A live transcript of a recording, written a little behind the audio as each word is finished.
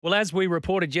Well, as we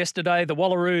reported yesterday, the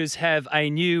Wallaroos have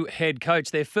a new head coach,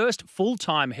 their first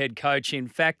full-time head coach, in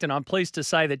fact, and I'm pleased to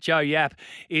say that Joe Yapp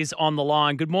is on the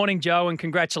line. Good morning, Joe, and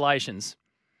congratulations.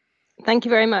 Thank you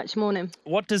very much. Morning.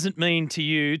 What does it mean to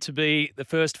you to be the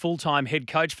first full-time head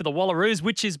coach for the Wallaroos,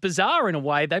 which is bizarre in a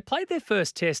way? They played their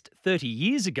first test 30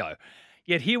 years ago,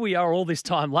 yet here we are all this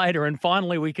time later, and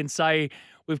finally we can say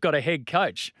we've got a head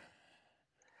coach.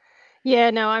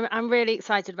 Yeah, no, I'm really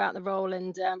excited about the role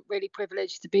and really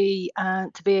privileged to be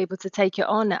able to take it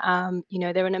on.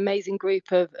 They're an amazing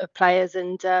group of players,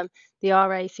 and the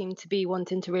RA seem to be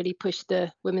wanting to really push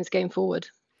the women's game forward.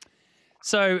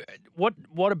 So, what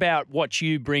about what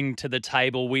you bring to the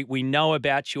table? We know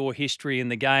about your history in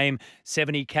the game.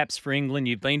 70 caps for England.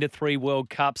 You've been to 3 World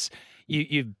Cups.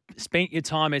 You've spent your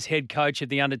time as head coach of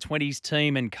the under-20s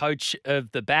team and coach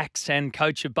of the backs and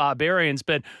coach of Barbarians.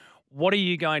 But what are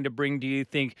you going to bring, do you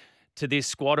think, to this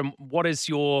squad? And what is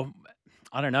your,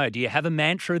 I don't know, do you have a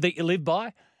mantra that you live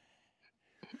by?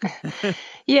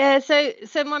 Yeah, so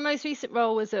my most recent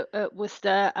role was at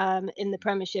Worcester in the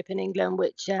Premiership in England,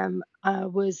 which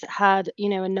was had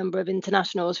a number of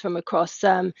internationals from across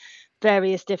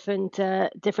various different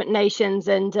nations,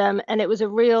 and it was a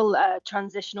real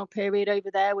transitional period over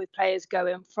there with players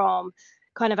going from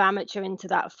kind of amateur into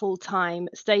that full time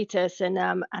status, and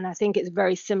I think it's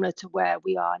very similar to where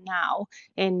we are now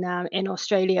in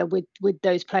Australia with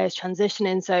those players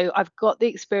transitioning. So I've got the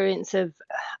experience of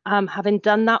having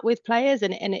done that with players,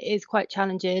 and it is quite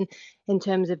challenging in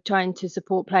terms of trying to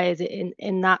support players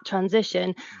in that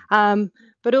transition.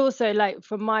 But also, like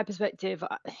from my perspective,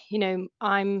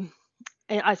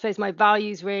 I suppose my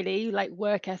values really like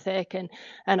work ethic and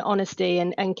honesty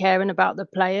and caring about the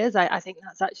players. I think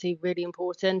that's actually really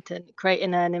important, and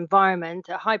creating an environment,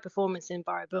 a high performance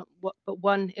environment, but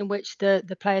one in which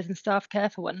the players and staff care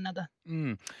for one another.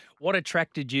 Mm. What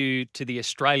attracted you to the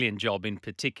Australian job in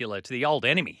particular, to the old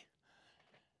enemy?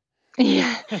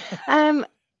 Yeah. Um,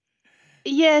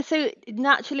 Yeah, so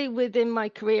naturally within my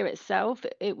career itself,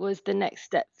 it was the next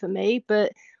step for me.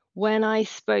 But when I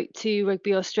spoke to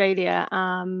Rugby Australia,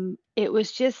 it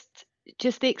was just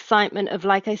the excitement of,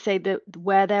 like I say, the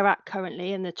where they're at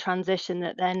currently and the transition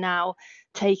that they're now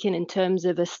taking in terms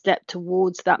of a step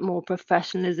towards that more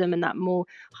professionalism and that more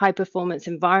high performance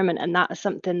environment. And that is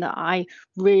something that I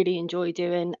really enjoy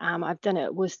doing. I've done it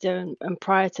at Worcester, and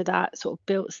prior to that, sort of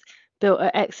built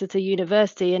at Exeter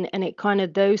University, and it kind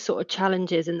of those sort of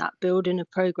challenges and that building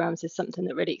of programs is something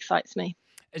that really excites me.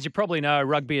 As you probably know,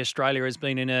 Rugby Australia has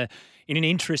been in an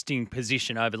interesting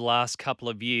position over the last couple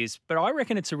of years, but I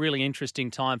reckon it's a really interesting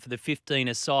time for the 15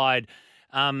 aside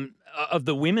of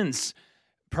the women's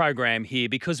program here,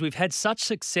 because we've had such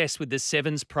success with the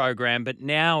sevens program, but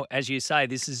now, as you say,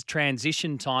 this is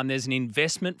transition time. There's an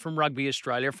investment from Rugby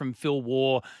Australia, from Phil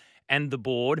Waugh and the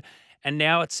board, and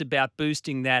now it's about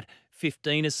boosting that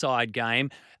 15-a-side game.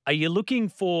 Are you looking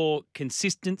for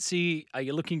consistency? Are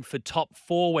you looking for top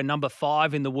 4? We're number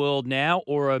 5 in the world now,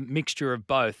 or a mixture of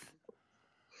both?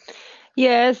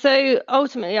 Yeah, so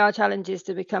ultimately our challenge is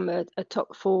to become a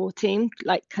top four team,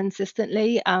 like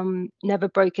consistently. Never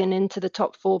broken into the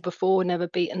top four before, never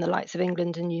beaten the likes of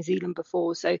England and New Zealand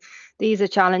before. So these are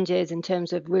challenges in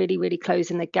terms of really, really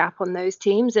closing the gap on those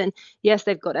teams. And yes,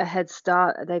 they've got a head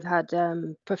start. They've had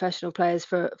professional players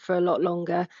for a lot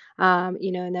longer,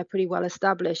 and they're pretty well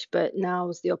established. But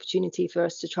now's the opportunity for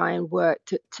us to try and work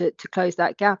to close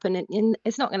that gap. And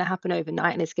it's not going to happen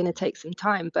overnight, and it's going to take some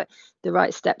time. But the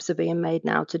right steps are being made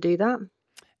now to do that.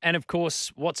 And of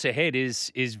course, what's ahead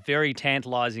is very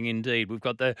tantalising indeed. We've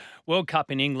got the World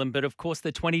Cup in England, but of course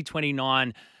the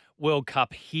 2029 World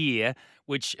Cup here,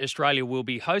 which Australia will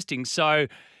be hosting. So,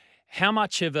 how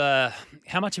much of a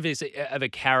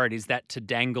carrot is that to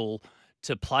dangle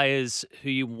to players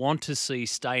who you want to see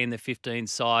stay in the 15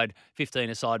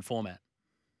 aside format?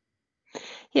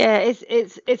 Yeah,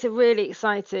 it's a really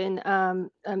exciting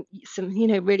some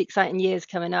really exciting years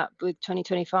coming up with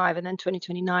 2025 and then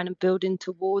 2029 and building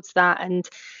towards that. And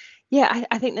yeah,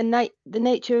 I think the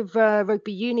nature of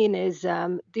rugby union is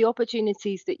the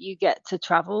opportunities that you get to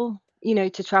travel.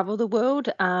 To travel the world.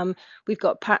 We've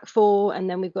got Pac 4, and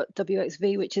then we've got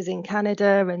WXV, which is in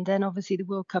Canada, and then obviously the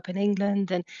World Cup in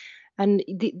England, and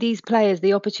these players,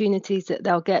 the opportunities that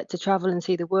they'll get to travel and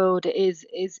see the world is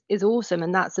awesome,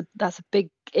 and that's a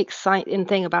big exciting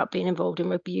thing about being involved in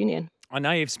rugby union. I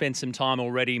know you've spent some time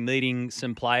already meeting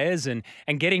some players and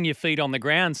getting your feet on the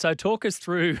ground. So talk us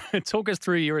through talk us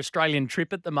through your Australian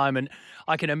trip at the moment.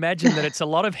 I can imagine that it's a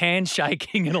lot of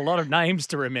handshaking and a lot of names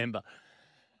to remember.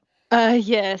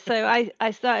 Yeah, so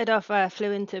I started off,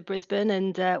 flew into Brisbane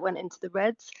and went into the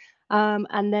Reds.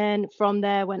 And then from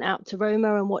there went out to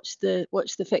Roma and watched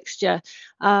the fixture.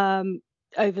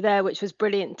 Over there, which was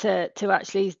brilliant to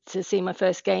actually to see my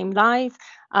first game live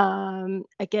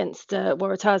against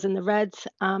Waratahs and the Reds,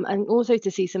 and also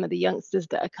to see some of the youngsters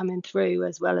that are coming through,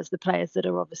 as well as the players that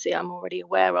are obviously I'm already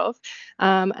aware of,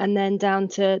 and then down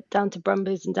to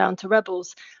Brumbies and down to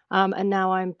Rebels, and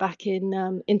now I'm back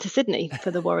in into Sydney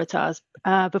for the Waratahs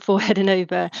before heading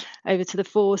over to the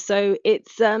Four. So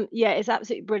it's yeah, it's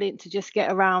absolutely brilliant to just get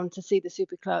around to see the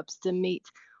super clubs, to meet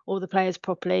all the players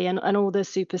properly, and all the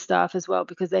super staff as well,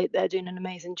 because they're doing an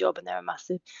amazing job, and they're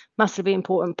a massively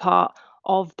important part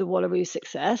of the Wallaroos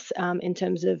success in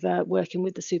terms of working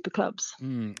with the super clubs.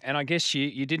 And I guess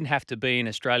you didn't have to be in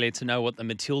Australia to know what the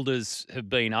Matildas have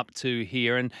been up to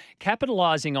here. And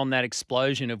capitalising on that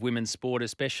explosion of women's sport,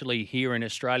 especially here in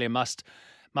Australia, must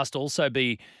also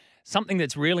be something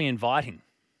that's really inviting.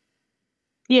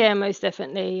 Yeah, most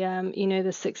definitely.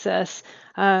 The success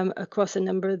across a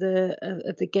number of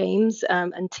the games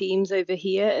and teams over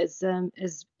here is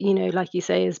like you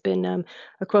say, has been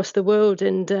across the world,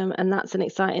 and that's an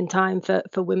exciting time for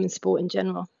women's sport in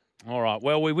general. All right.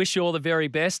 Well, we wish you all the very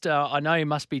best. I know you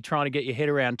must be trying to get your head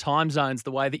around time zones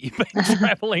the way that you've been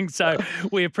travelling. So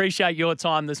we appreciate your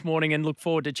time this morning and look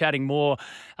forward to chatting more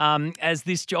as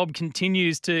this job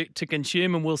continues to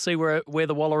consume, and we'll see where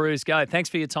the Wallaroos go. Thanks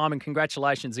for your time and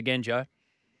congratulations again, Joe.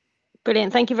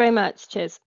 Brilliant. Thank you very much. Cheers.